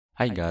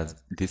Hi guys,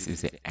 this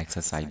is a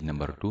exercise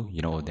number 2.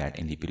 You know that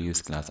in the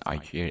previous class I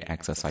shared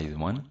exercise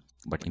 1,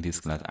 but in this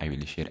class I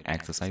will share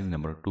exercise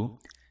number 2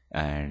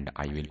 and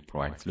I will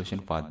provide solution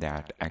for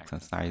that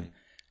exercise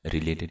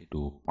related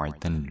to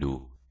Python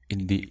loop.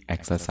 In the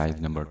exercise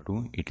number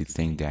 2, it is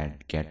saying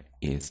that get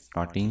a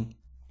starting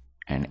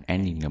and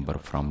ending number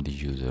from the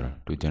user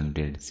to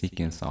generate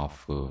sequence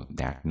of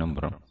that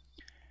number.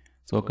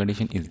 So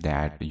condition is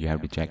that you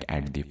have to check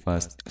at the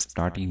first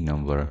starting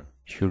number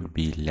should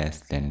be less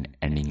than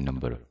ending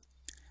number.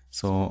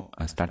 So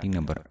a starting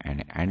number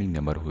and ending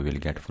number we will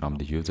get from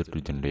the user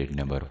to generate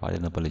number. For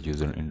example,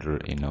 user enter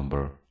a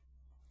number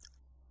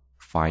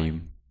 5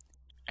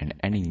 and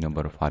ending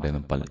number for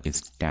example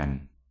is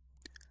 10.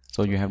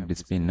 So you have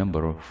display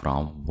number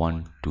from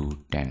 1 to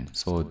 10.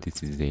 So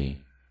this is a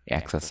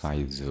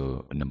exercise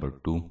number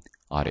 2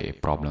 or a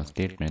problem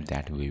statement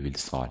that we will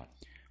solve.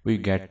 We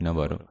get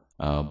number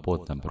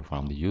both number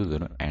from the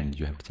user and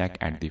you have to check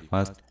at the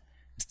first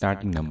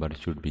starting number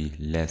should be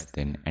less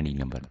than ending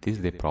number. This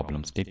is the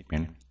problem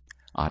statement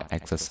or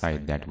exercise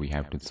that we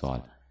have to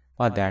solve.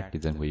 For that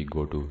reason we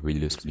go to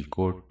Visual Studio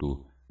Code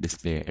to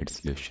display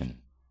its solution.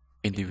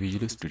 In the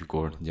Visual Studio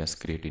Code, just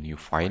create a new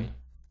file.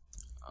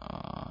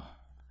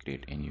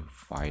 Create a new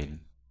file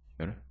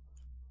here.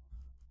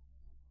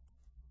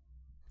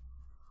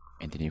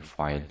 In the new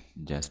file,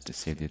 just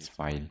save this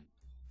file.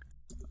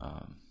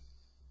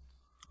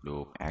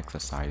 Loop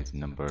exercise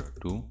number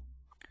 2,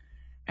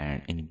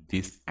 and in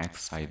this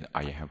exercise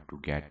I have to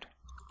get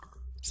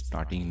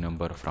starting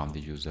number from the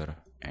user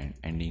and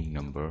ending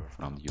number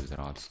from the user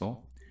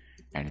also,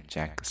 and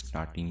check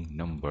starting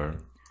number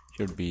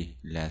should be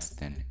less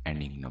than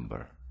ending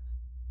number,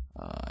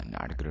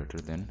 not greater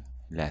than,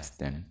 less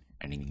than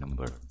ending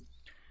number.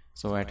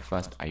 So at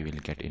first I will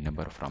get a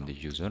number from the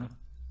user,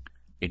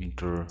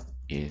 enter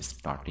a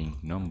starting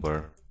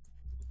number,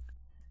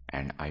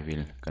 and I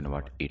will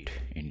convert it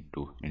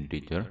into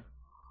integer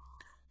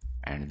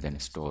and then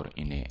store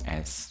in a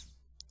s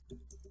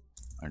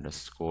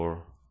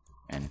underscore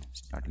and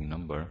starting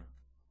number,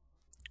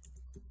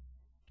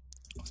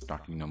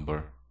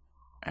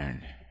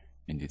 and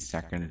in the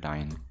second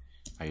line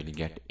I will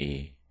get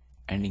a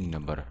ending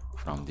number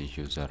from the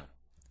user,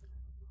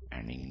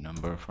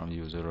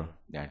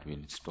 that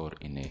will store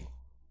in a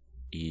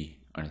e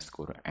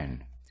underscore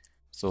n.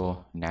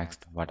 So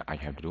next what I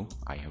have to do,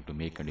 I have to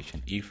make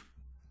condition if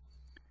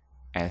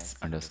s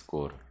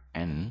underscore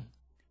n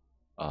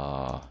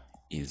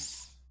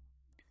is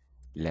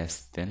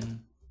less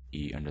than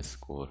e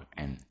underscore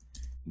n,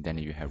 then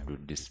you have to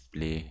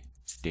display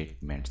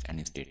statements,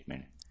 any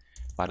statement.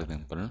 For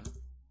example,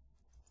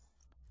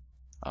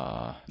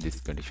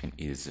 this condition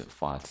is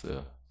false,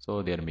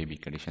 so there may be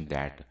condition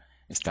that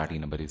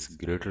starting number is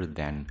greater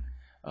than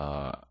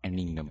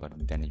ending number,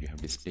 then you have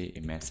to display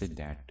a message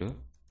that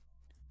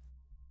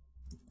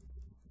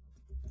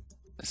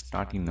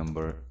starting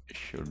number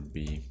should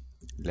be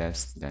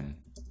less than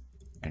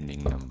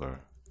ending number.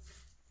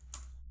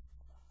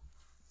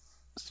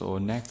 So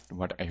next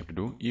what I have to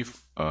do,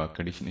 if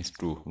condition is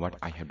true, what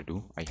I have to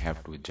do, I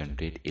have to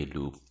generate a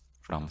loop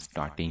from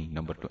starting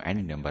number to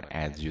ending number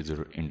as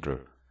user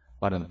enter.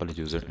 For example,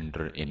 user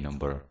enter a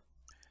number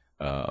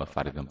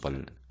for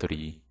example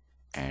 3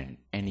 and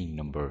ending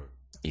number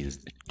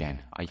is 10.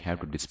 I have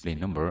to display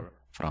number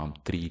from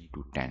 3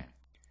 to 10.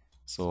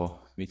 So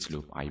which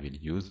loop I will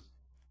use?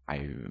 I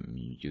am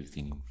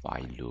using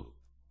while loop.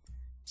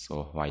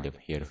 So while loop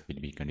here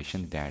will be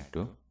condition that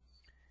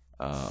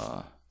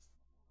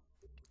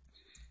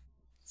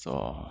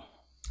so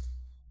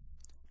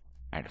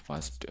at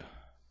first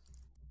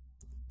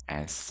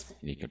s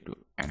equal to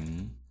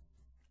n,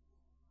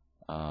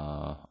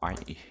 I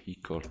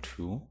equal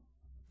to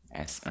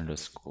s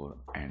underscore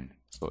n.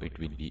 So it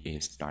will be a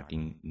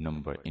starting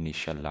number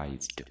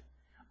initialized.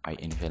 I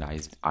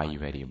initialized I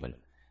variable.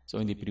 So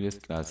in the previous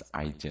class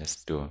I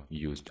just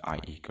used I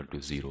equal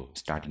to 0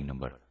 starting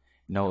number.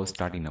 Now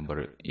starting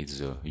number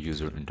is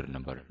user enter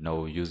number.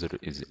 Now user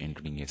is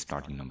entering a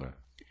starting number.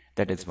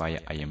 That is why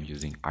I am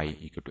using I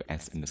equal to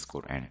s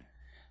underscore n.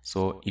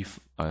 So if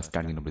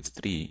starting number is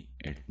 3,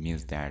 it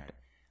means that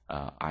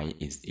I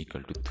is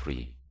equal to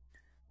 3.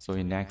 So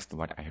in next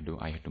what I have to do,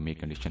 I have to make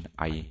condition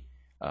I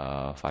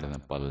for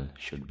example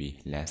should be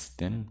less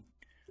than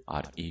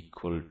or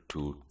equal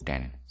to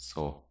 10.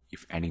 So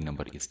if ending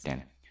number is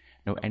 10,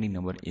 now ending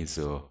number is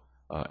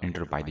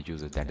entered by the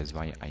user, that is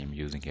why I am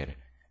using here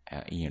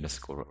e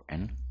underscore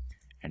n,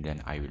 and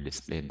then I will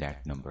display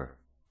that number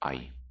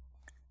I.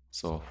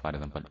 So for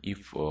example,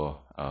 if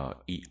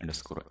e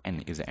underscore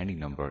n is the ending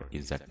number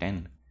is a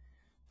 10,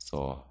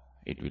 so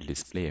it will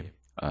display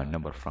a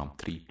number from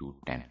 3 to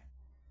 10.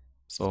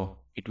 So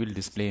it will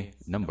display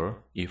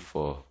number if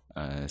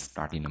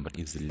starting number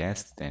is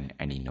less than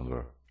any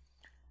number.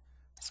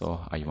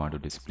 So I want to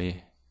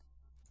display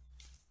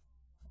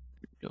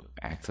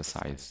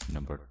exercise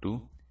number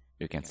 2.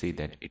 You can see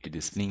that it is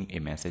displaying a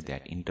message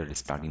that enter the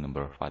starting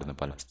number. For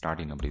example,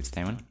 starting number is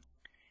 7,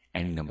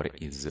 ending number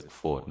is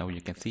 4. Now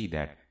you can see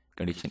that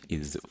condition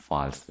is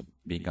false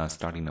because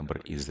starting number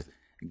is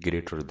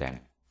greater than.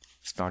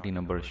 starting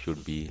number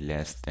should be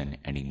less than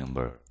ending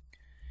number.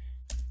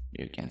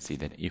 You can see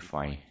that if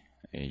I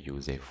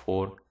use a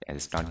 4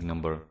 as starting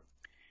number,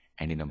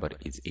 ending number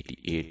is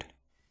 88,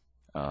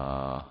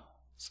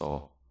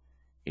 so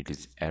it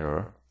is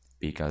error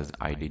because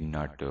I did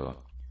not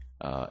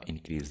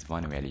increase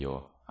one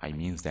value. I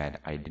means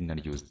that I did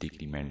not use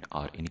decrement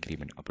or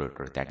increment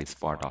operator that is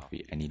part of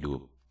any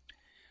loop.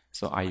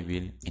 So I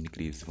will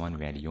increase one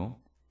value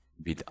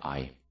with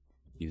I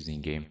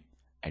using a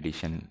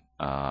addition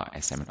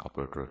assignment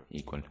operator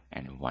equal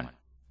and 1.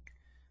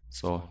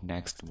 So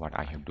next what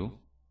I have to do,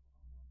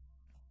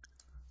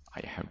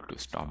 I have to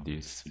stop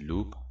this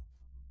loop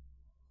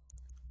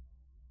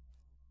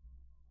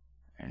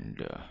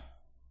and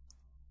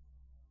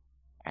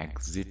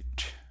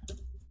exit,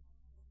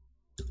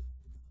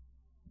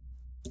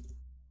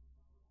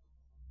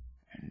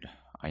 and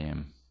I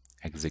am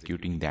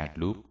executing that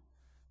loop.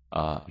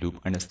 Loop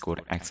underscore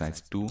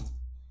exercise 2.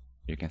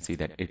 You can see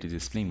that it is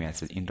displaying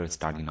message enter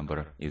starting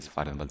number is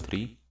for example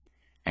 3,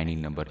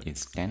 ending number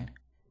is 10.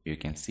 You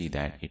can see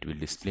that it will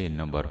display a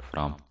number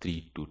from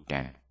 3 to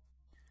 10.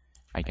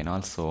 I can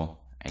also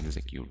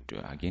execute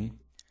again.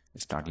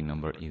 Starting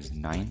number is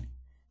 9,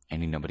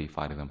 ending number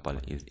for example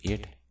is 8.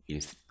 It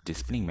is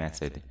displaying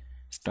message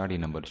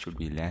starting number should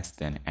be less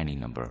than ending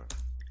number.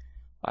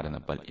 For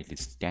example, it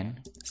is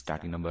 10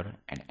 starting number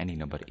and ending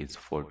number is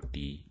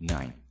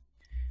 49.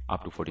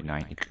 Up to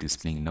 49 it is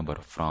displaying number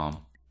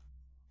from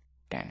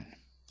 10.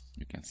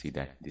 You can see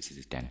that this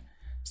is 10.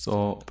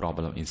 So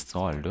problem is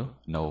solved.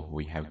 Now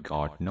we have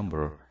got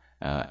number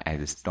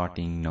as a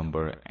starting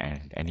number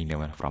and any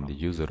number from the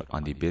user.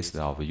 On the basis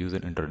of user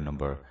enter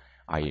number,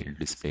 I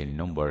display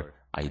number,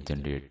 I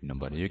generate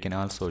number. You can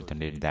also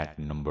generate that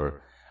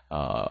number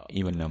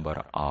even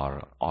number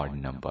or odd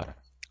number.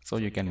 So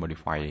you can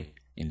modify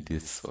in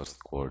this source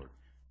code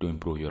to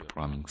improve your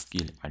programming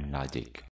skill and logic.